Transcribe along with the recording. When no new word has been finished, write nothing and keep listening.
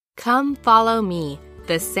"Come follow me,"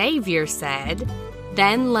 the Savior said.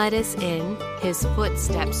 "Then let us in his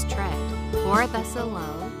footsteps tread. For thus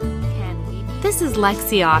alone can we be." This is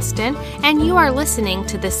Lexi Austin, and you are listening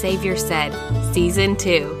to The Savior Said, Season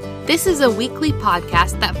 2. This is a weekly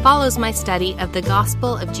podcast that follows my study of the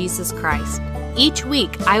Gospel of Jesus Christ. Each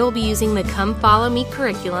week, I will be using the Come Follow Me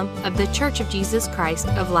curriculum of the Church of Jesus Christ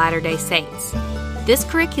of Latter-day Saints. This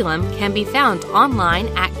curriculum can be found online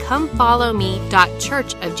at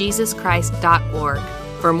comefollowme.churchofjesuschrist.org.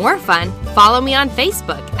 For more fun, follow me on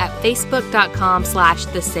Facebook at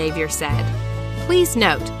facebook.com/The Savior Said. Please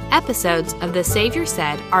note, episodes of The Savior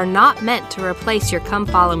Said are not meant to replace your Come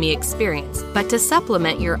Follow Me experience, but to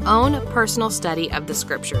supplement your own personal study of the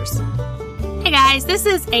Scriptures. Hey guys, this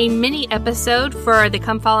is a mini episode for the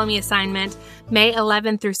Come Follow Me assignment, May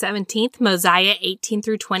 11th through 17th, Mosiah 18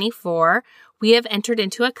 through 24. We have entered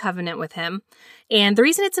into a covenant with him. And the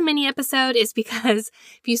reason it's a mini episode is because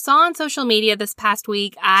if you saw on social media this past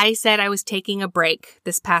week, I said I was taking a break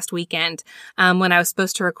this past weekend when I was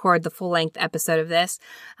supposed to record the full-length episode of this.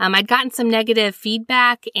 I'd gotten some negative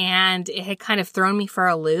feedback and it had kind of thrown me for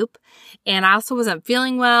a loop. And I also wasn't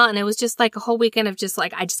feeling well. And it was just like a whole weekend of just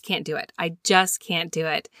like, I just can't do it. I just can't do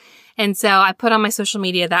it. And so I put on my social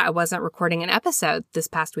media that I wasn't recording an episode this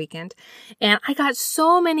past weekend. And I got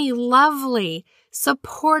so many lovely,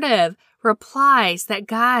 supportive replies that,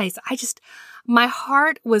 guys, my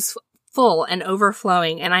heart was full and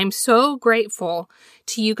overflowing. And I'm so grateful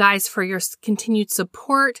to you guys for your continued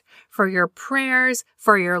support, for your prayers,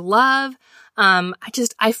 for your love.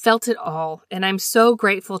 I felt it all. And I'm so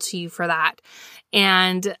grateful to you for that.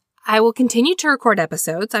 And I will continue to record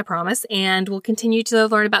episodes, I promise, and we'll continue to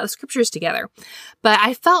learn about the Scriptures together. But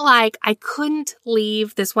I felt like I couldn't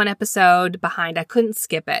leave this one episode behind. I couldn't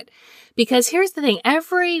skip it. Because here's the thing.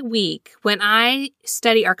 Every week when I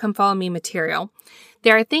study our Come Follow Me material,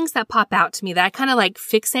 there are things that pop out to me that I kind of like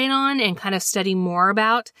fixate on and kind of study more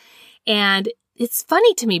about. And it's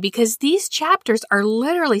funny to me because these chapters are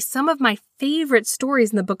literally some of my favorite stories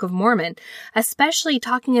in the Book of Mormon, especially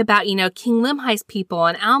talking about, King Limhi's people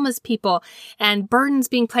and Alma's people and burdens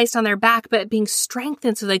being placed on their back, but being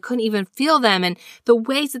strengthened so they couldn't even feel them and the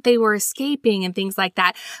ways that they were escaping and things like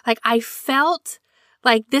that. Like I felt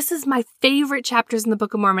like this is my favorite chapters in the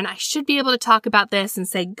Book of Mormon. I should be able to talk about this and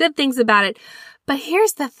say good things about it. But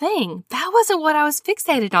here's the thing. That wasn't what I was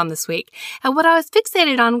fixated on this week. And what I was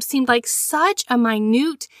fixated on seemed like such a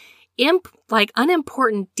minute,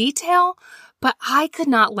 unimportant detail, but I could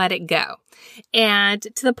not let it go. And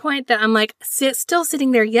to the point that I'm like, still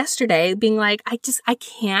sitting there yesterday being like, I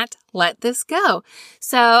can't let this go.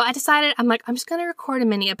 So I decided, I'm just going to record a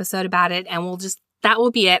mini episode about it and that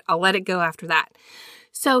will be it. I'll let it go after that.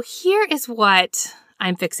 So here is what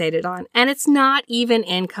I'm fixated on. And it's not even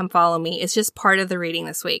in Come Follow Me. It's just part of the reading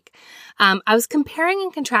this week. I was comparing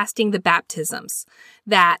and contrasting the baptisms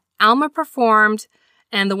that Alma performed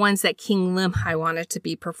and the ones that King Limhi wanted to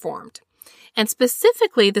be performed. And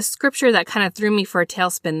specifically, the scripture that kind of threw me for a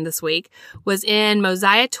tailspin this week was in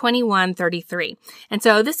Mosiah 21:33. And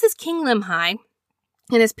so this is King Limhi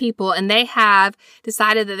and his people, and they have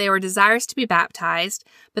decided that they were desirous to be baptized,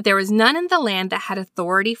 but there was none in the land that had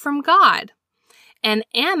authority from God. And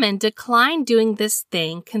Ammon declined doing this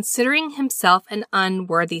thing, considering himself an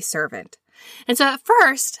unworthy servant. And so at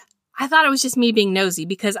first, I thought it was just me being nosy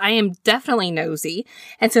because I am definitely nosy.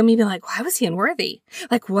 And so me being like, why was he unworthy?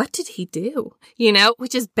 Like, what did he do?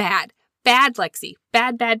 Which is bad. Bad, Lexi.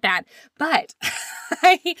 Bad. But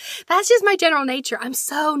that's just my general nature. I'm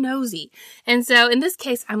so nosy. And so in this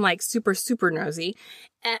case, I'm like super, super nosy.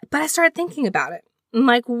 But I started thinking about it. I'm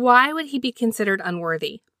like, why would he be considered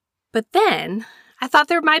unworthy? But then I thought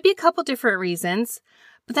there might be a couple different reasons.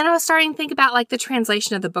 But then I was starting to think about like the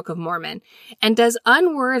translation of the Book of Mormon. And does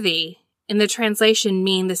unworthy in the translation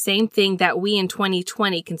mean the same thing that we in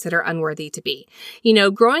 2020 consider unworthy to be?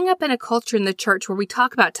 Growing up in a culture in the church where we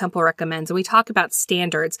talk about temple recommends and we talk about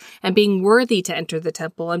standards and being worthy to enter the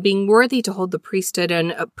temple and being worthy to hold the priesthood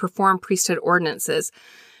and perform priesthood ordinances,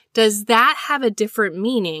 does that have a different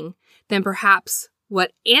meaning than perhaps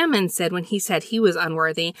what Ammon said when he said he was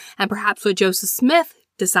unworthy and perhaps what Joseph Smith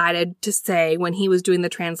decided to say when he was doing the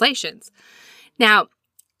translations? Now,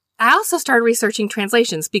 I also started researching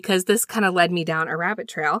translations because this kind of led me down a rabbit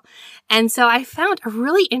trail. And so I found a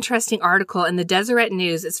really interesting article in the Deseret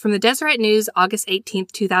News. It's from the Deseret News, August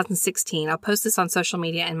 18th, 2016. I'll post this on social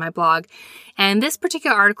media and my blog. And this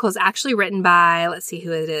particular article is actually written by, let's see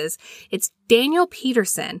who it is. It's Daniel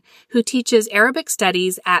Peterson, who teaches Arabic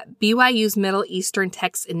studies at BYU's Middle Eastern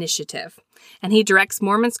Text Initiative. And he directs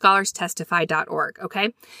MormonScholarsTestify.org,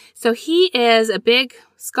 okay? So he is a big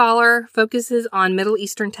scholar, focuses on Middle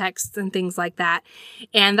Eastern texts and things like that.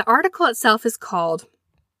 And the article itself is called,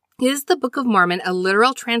 "Is the Book of Mormon a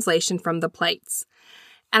Literal Translation from the Plates?"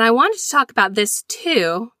 And I wanted to talk about this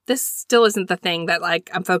too. This still isn't the thing that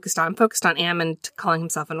I'm focused on. I'm focused on Ammon calling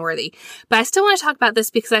himself unworthy. But I still want to talk about this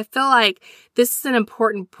because I feel like this is an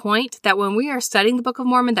important point that when we are studying the Book of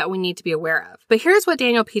Mormon that we need to be aware of. But here's what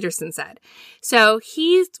Daniel Peterson said. So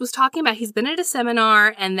he was talking about he's been at a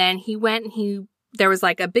seminar and then he went and there was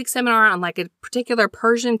a big seminar on a particular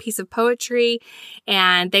Persian piece of poetry.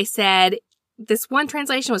 And they said this one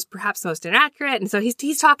translation was perhaps the most inaccurate. And so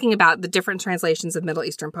he's talking about the different translations of Middle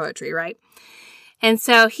Eastern poetry, right? And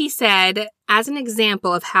so he said, as an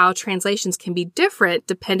example of how translations can be different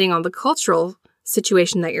depending on the cultural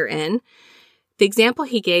situation that you're in, the example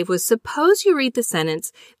he gave was, suppose you read the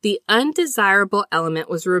sentence, "The undesirable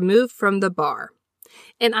element was removed from the bar."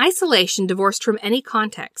 In isolation, divorced from any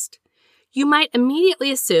context, you might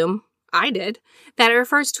immediately assume, I did, that it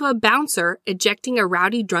refers to a bouncer ejecting a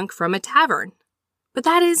rowdy drunk from a tavern. But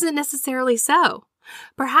that isn't necessarily so.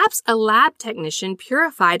 Perhaps a lab technician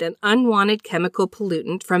purified an unwanted chemical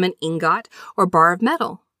pollutant from an ingot or bar of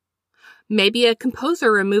metal. Maybe a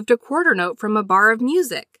composer removed a quarter note from a bar of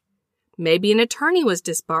music. Maybe an attorney was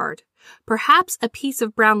disbarred. Perhaps a piece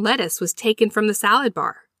of brown lettuce was taken from the salad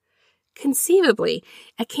bar. Conceivably,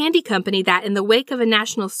 a candy company that, in the wake of a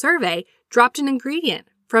national survey, dropped an ingredient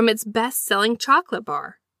from its best-selling chocolate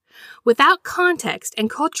bar. Without context and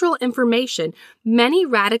cultural information, many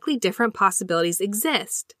radically different possibilities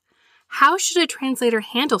exist. How should a translator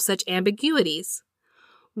handle such ambiguities?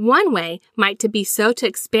 One way might to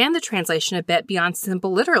expand the translation a bit beyond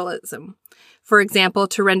simple literalism. For example,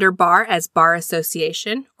 to render bar as bar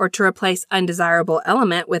association, or to replace undesirable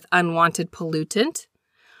element with unwanted pollutant.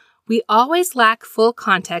 We always lack full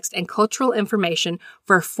context and cultural information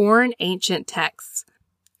for foreign ancient texts.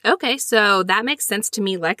 Okay, so that makes sense to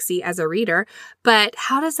me, Lexi, as a reader, but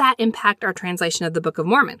how does that impact our translation of the Book of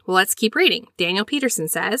Mormon? Well, let's keep reading. Daniel Peterson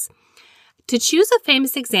says, to choose a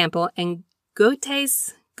famous example in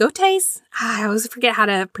Goethe's, I always forget how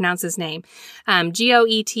to pronounce his name,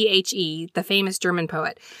 Goethe, the famous German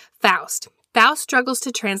poet, Faust. Faust struggles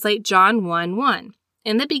to translate John 1:1.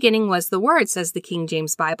 In the beginning was the Word, says the King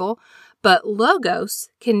James Bible, but logos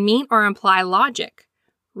can mean or imply logic,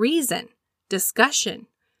 reason, discussion,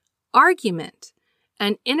 argument.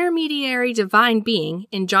 An intermediary divine being,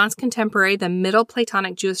 in John's contemporary, the Middle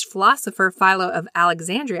Platonic Jewish philosopher Philo of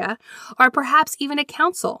Alexandria, or perhaps even a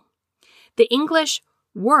council. The English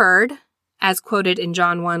word, as quoted in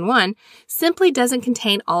John 1:1, simply doesn't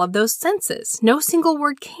contain all of those senses. No single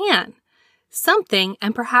word can. Something,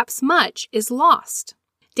 and perhaps much, is lost.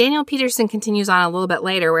 Daniel Peterson continues on a little bit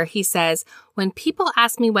later where he says, when people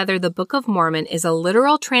ask me whether the Book of Mormon is a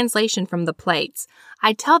literal translation from the plates,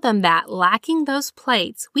 I tell them that, lacking those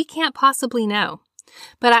plates, we can't possibly know.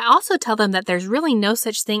 But I also tell them that there's really no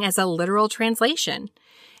such thing as a literal translation.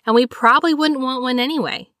 And we probably wouldn't want one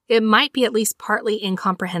anyway. It might be at least partly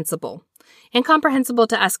incomprehensible. Incomprehensible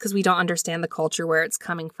to us because we don't understand the culture where it's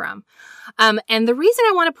coming from. And the reason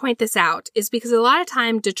I want to point this out is because a lot of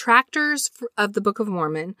time detractors of the Book of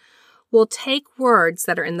Mormon will take words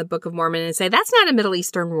that are in the Book of Mormon and say, that's not a Middle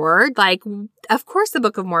Eastern word. Of course the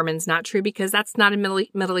Book of Mormon's not true because that's not a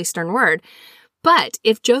Middle Eastern word. But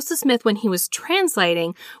if Joseph Smith, when he was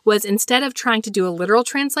translating, was instead of trying to do a literal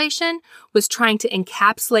translation, was trying to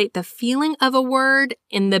encapsulate the feeling of a word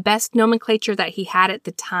in the best nomenclature that he had at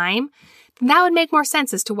the time, then that would make more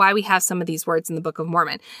sense as to why we have some of these words in the Book of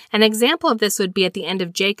Mormon. An example of this would be at the end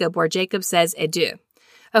of Jacob, where Jacob says, adieu.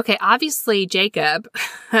 Okay, obviously Jacob,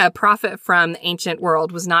 a prophet from the ancient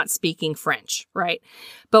world, was not speaking French, right?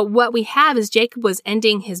 But what we have is Jacob was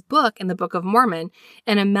ending his book in the Book of Mormon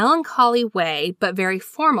in a melancholy way, but very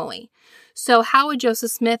formally. So how would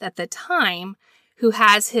Joseph Smith at the time, who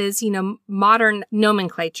has his, modern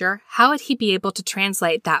nomenclature, how would he be able to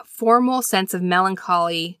translate that formal sense of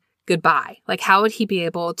melancholy goodbye? How would he be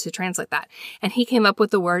able to translate that? And he came up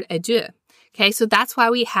with the word adieu. Okay, so that's why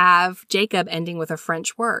we have Jacob ending with a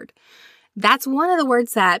French word. That's one of the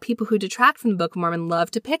words that people who detract from the Book of Mormon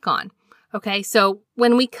love to pick on. Okay, so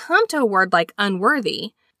when we come to a word like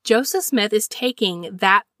unworthy, Joseph Smith is taking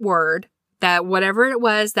that word, that whatever it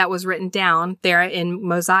was that was written down there in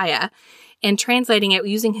Mosiah, and translating it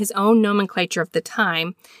using his own nomenclature of the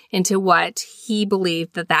time into what he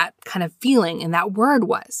believed that kind of feeling and that word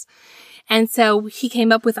was. And so he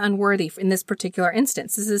came up with unworthy in this particular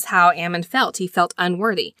instance. This is how Ammon felt. He felt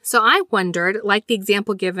unworthy. So I wondered, like the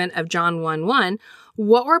example given of John 1:1,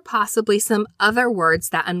 what were possibly some other words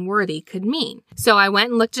that unworthy could mean? So I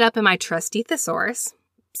went and looked it up in my trusty thesaurus.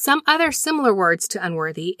 some other similar words to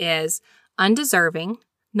unworthy is undeserving,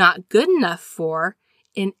 not good enough for,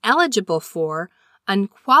 ineligible for,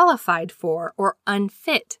 unqualified for, or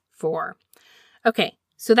unfit for. Okay,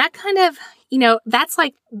 so that kind of, that's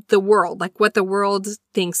like the world, like what the world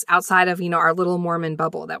thinks outside of, our little Mormon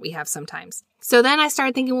bubble that we have sometimes. So then I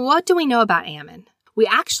started thinking, well, what do we know about Ammon? We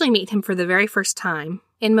actually meet him for the very first time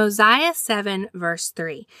in Mosiah 7, verse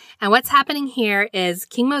 3. And what's happening here is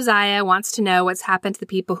King Mosiah wants to know what's happened to the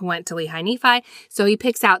people who went to Lehi Nephi. So he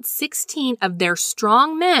picks out 16 of their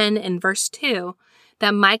strong men in verse 2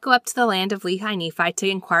 that might go up to the land of Lehi Nephi to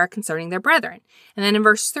inquire concerning their brethren. And then in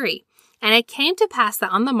verse 3, and it came to pass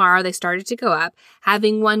that on the morrow they started to go up,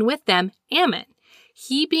 having one with them, Ammon.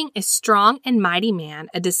 He being a strong and mighty man,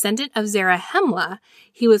 a descendant of Zarahemla,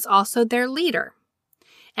 he was also their leader.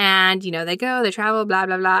 And, they go, they travel, blah,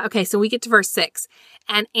 blah, blah. Okay, so we get to verse 6.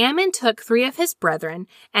 And Ammon took 3 of his brethren,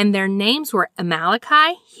 and their names were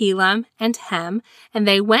Amaleki, Helam, and Hem, and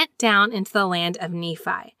they went down into the land of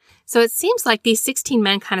Nephi. So it seems like these 16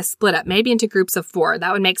 men kind of split up, maybe into groups of 4.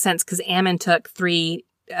 That would make sense because Ammon took 3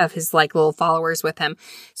 of his little followers with him.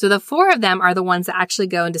 So the 4 of them are the ones that actually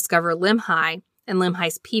go and discover Limhi and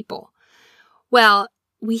Limhi's people. Well,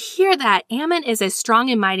 we hear that Ammon is a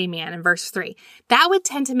strong and mighty man in verse 3. That would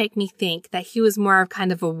tend to make me think that he was more of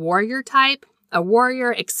kind of a warrior type, a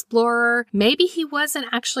warrior, explorer. Maybe he wasn't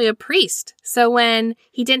actually a priest. So when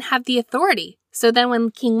he didn't have the authority. So then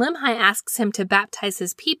when King Limhi asks him to baptize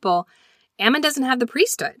his people, Ammon doesn't have the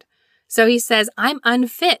priesthood. So he says, I'm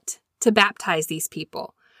unfit to baptize these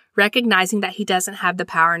people, recognizing that he doesn't have the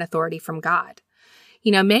power and authority from God.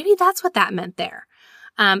 Maybe that's what that meant there.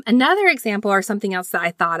 Another example or something else that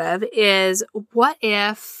I thought of is what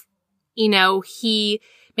if, he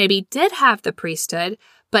maybe did have the priesthood,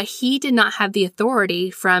 but he did not have the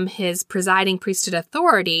authority from his presiding priesthood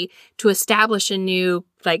authority to establish a new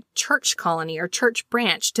church colony or church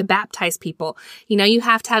branch to baptize people. You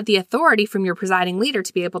have to have the authority from your presiding leader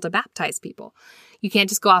to be able to baptize people. You can't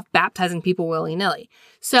just go off baptizing people willy-nilly.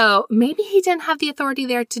 So maybe he didn't have the authority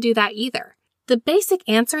there to do that either. The basic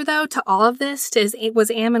answer, though, to all of this is,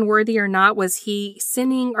 was Ammon worthy or not? Was he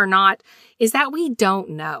sinning or not? Is that we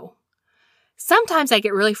don't know. Sometimes I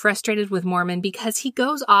get really frustrated with Mormon because he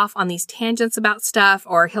goes off on these tangents about stuff,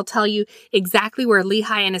 or he'll tell you exactly where Lehi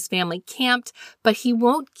and his family camped, but he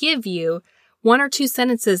won't give you 1 or 2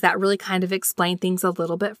 sentences that really kind of explain things a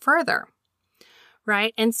little bit further.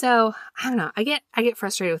 Right? And so, I don't know, I get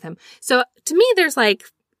frustrated with him. So to me, there's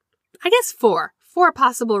 4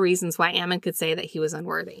 possible reasons why Ammon could say that he was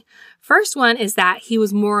unworthy. First one is that he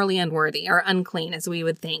was morally unworthy or unclean, as we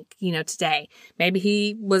would think, today. Maybe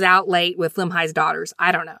he was out late with Limhi's daughters.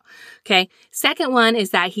 I don't know. Okay. Second one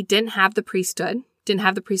is that he didn't have the priesthood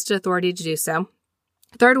authority to do so.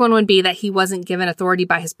 Third one would be that he wasn't given authority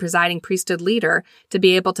by his presiding priesthood leader to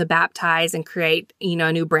be able to baptize and create,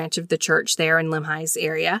 a new branch of the church there in Limhi's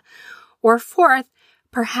area. Or fourth,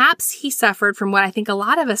 perhaps he suffered from what I think a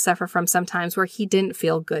lot of us suffer from sometimes, where he didn't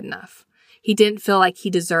feel good enough. He didn't feel like he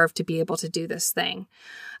deserved to be able to do this thing.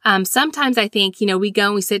 Sometimes I think, we go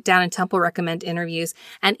and we sit down in Temple Recommend interviews,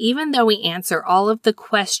 and even though we answer all of the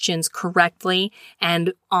questions correctly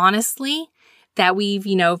and honestly, that we've,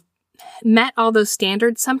 met all those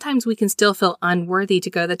standards, sometimes we can still feel unworthy to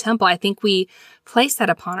go to the temple. I think we place that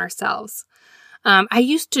upon ourselves. I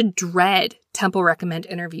used to dread Temple Recommend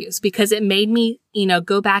interviews because it made me,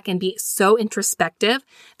 go back and be so introspective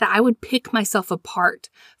that I would pick myself apart,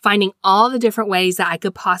 finding all the different ways that I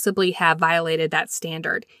could possibly have violated that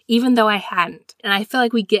standard, even though I hadn't. And I feel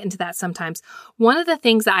like we get into that sometimes. One of the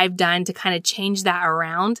things that I've done to kind of change that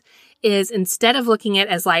around is, instead of looking at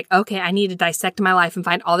it as okay, I need to dissect my life and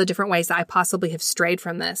find all the different ways that I possibly have strayed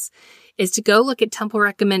from this, is to go look at Temple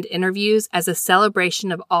Recommend interviews as a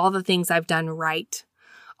celebration of all the things I've done right,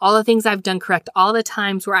 all the things I've done correct, all the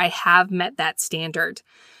times where I have met that standard.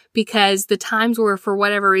 Because the times where, for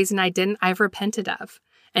whatever reason I didn't, I've repented of,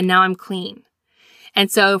 and now I'm clean. And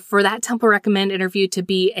so for that Temple Recommend interview to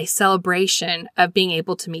be a celebration of being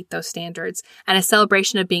able to meet those standards, and a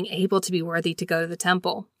celebration of being able to be worthy to go to the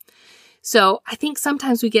temple. So I think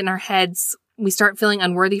sometimes we get in our heads, we start feeling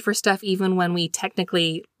unworthy for stuff even when we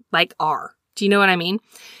technically are. Do you know what I mean?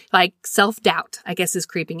 Self-doubt, I guess, is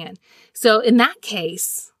creeping in. So in that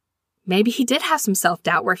case, maybe he did have some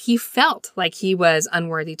self-doubt where he felt like he was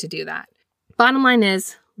unworthy to do that. Bottom line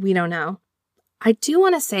is, we don't know. I do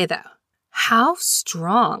want to say, though, how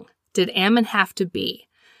strong did Ammon have to be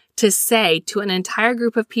to say to an entire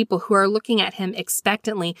group of people who are looking at him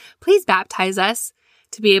expectantly, please baptize us,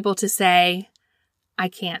 to be able to say, I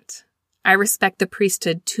can't. I respect the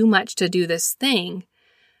priesthood too much to do this thing.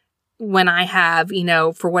 when I have,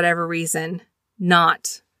 for whatever reason,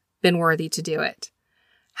 not been worthy to do it.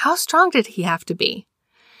 How strong did he have to be?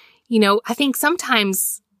 I think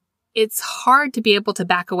sometimes it's hard to be able to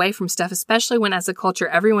back away from stuff, especially when as a culture,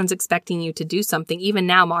 everyone's expecting you to do something, even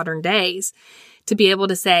now, modern days, to be able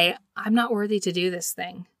to say, I'm not worthy to do this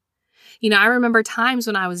thing. I remember times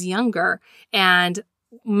when I was younger and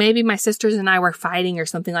maybe my sisters and I were fighting or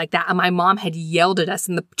something like that, and my mom had yelled at us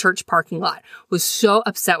in the church parking lot, was so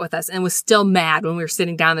upset with us, and was still mad when we were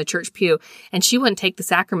sitting down in the church pew, and she wouldn't take the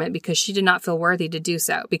sacrament because she did not feel worthy to do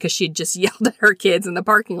so because she had just yelled at her kids in the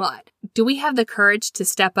parking lot. Do we have the courage to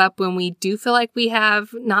step up when we do feel like we have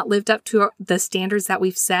not lived up to the standards that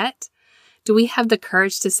we've set? Do we have the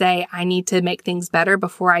courage to say, I need to make things better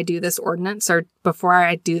before I do this ordinance or before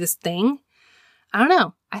I do this thing? I don't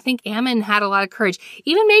know. I think Ammon had a lot of courage.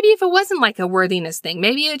 Even maybe if it wasn't like a worthiness thing,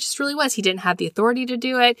 maybe it just really was. He didn't have the authority to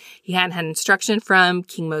do it. He hadn't had instruction from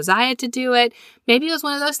King Mosiah to do it. Maybe it was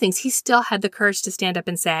one of those things. He still had the courage to stand up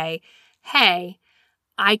and say, hey,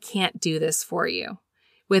 I can't do this for you.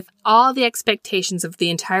 With all the expectations of the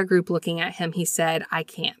entire group looking at him, he said, I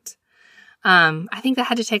can't. I think that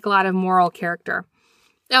had to take a lot of moral character.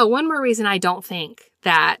 Oh, one more reason I don't think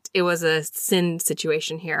that it was a sin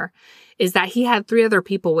situation here is that he had 3 other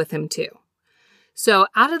people with him too. So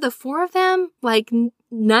out of the 4 of them,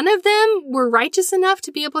 none of them were righteous enough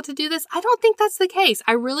to be able to do this. I don't think that's the case.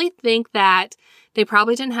 I really think that they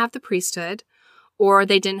probably didn't have the priesthood, or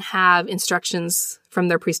they didn't have instructions from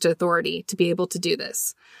their priesthood authority to be able to do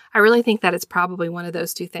this. I really think that it's probably one of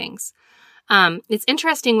those 2 things. It's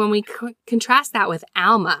interesting when we contrast that with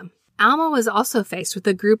Alma. Alma was also faced with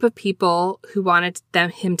a group of people who wanted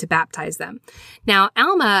him to baptize them. Now,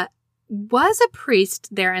 Alma was a priest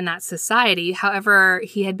there in that society. However,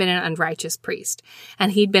 he had been an unrighteous priest,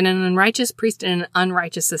 and he'd been an unrighteous priest in an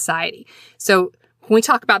unrighteous society. So when we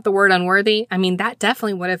talk about the word unworthy, that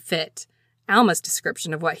definitely would have fit Alma's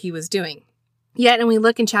description of what he was doing. Yet, when we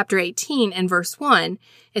look in chapter 18 and verse 1,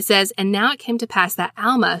 it says, And now it came to pass that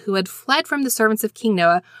Alma, who had fled from the servants of King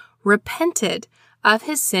Noah, repented of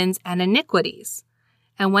his sins and iniquities,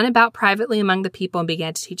 and went about privately among the people and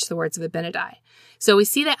began to teach the words of Abinadi. So we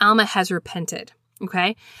see that Alma has repented,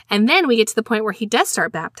 okay? And then we get to the point where he does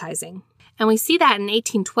start baptizing. And we see that in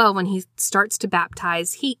 1812 when he starts to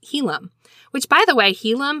baptize Helam, which, by the way,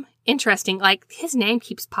 Helam, interesting, his name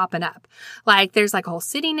keeps popping up. There's a whole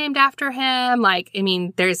city named after him.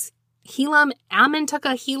 There's Helam. Ammon took a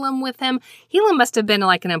Helam with him. Helam must have been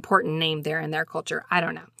an important name there in their culture. I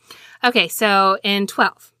don't know. Okay, so in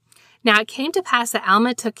 12. Now it came to pass that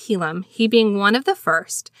Alma took Helam, he being one of the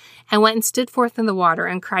first, and went and stood forth in the water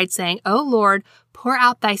and cried, saying, O Lord, pour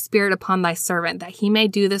out thy spirit upon thy servant, that he may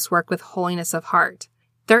do this work with holiness of heart.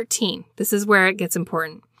 13. This is where it gets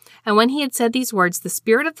important. And when he had said these words, the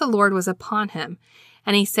Spirit of the Lord was upon him.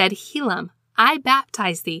 And he said, Helam, I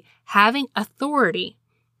baptize thee, having authority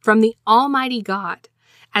from the Almighty God,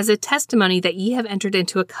 as a testimony that ye have entered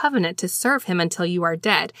into a covenant to serve him until you are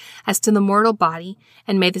dead, as to the mortal body,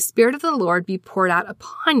 and may the Spirit of the Lord be poured out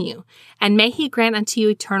upon you, and may he grant unto you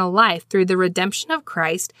eternal life through the redemption of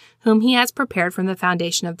Christ, whom he has prepared from the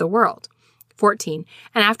foundation of the world. 14.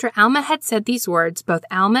 And after Alma had said these words, both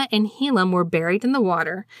Alma and Helam were buried in the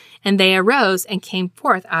water, and they arose and came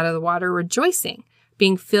forth out of the water rejoicing,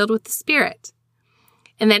 being filled with the Spirit.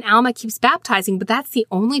 And then Alma keeps baptizing, but that's the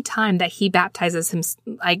only time that he baptizes him,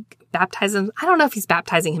 I don't know if he's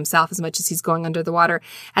baptizing himself as much as he's going under the water,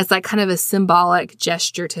 as kind of a symbolic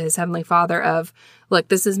gesture to his Heavenly Father of, look,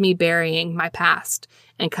 this is me burying my past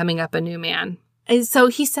and coming up a new man. And so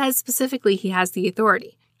he says specifically he has the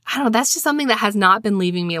authority. I don't know, that's just something that has not been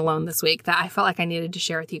leaving me alone this week that I felt like I needed to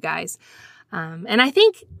share with you guys. And I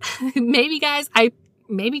think maybe, guys, I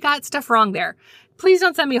maybe got stuff wrong there. Please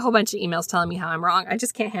don't send me a whole bunch of emails telling me how I'm wrong. I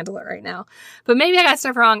just can't handle it right now. But maybe I got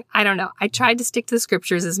stuff wrong. I don't know. I tried to stick to the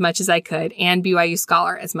scriptures as much as I could and BYU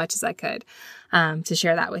Scholar as much as I could to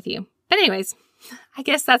share that with you. But anyways, I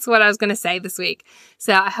guess that's what I was going to say this week.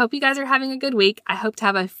 So I hope you guys are having a good week. I hope to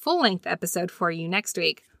have a full-length episode for you next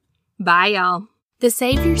week. Bye, y'all. The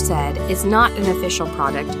Savior Said is not an official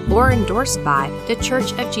product or endorsed by The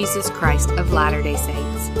Church of Jesus Christ of Latter-day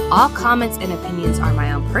Saints. All comments and opinions are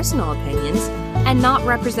my own personal opinions and not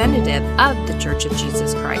representative of The Church of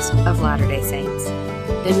Jesus Christ of Latter-day Saints.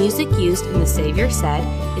 The music used in The Savior Said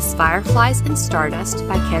is Fireflies and Stardust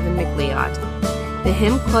by Kevin MacLeod. The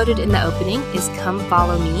hymn quoted in the opening is Come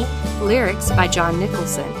Follow Me, lyrics by John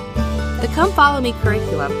Nicholson. The Come Follow Me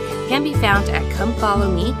curriculum can be found at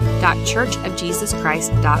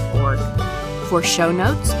comefollowme.churchofjesuschrist.org. For show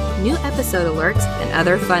notes, new episode alerts, and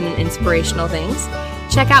other fun and inspirational things,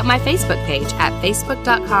 Check out my Facebook page at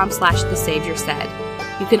facebook.com/thesaviorsaid.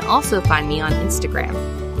 You can also find me on Instagram.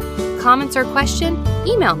 Comments or question?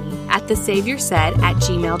 Email me at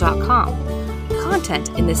thesaviorsaid@gmail.com. Content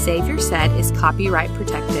in The Savior Said is copyright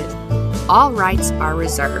protected. All rights are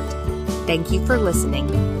reserved. Thank you for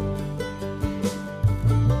listening.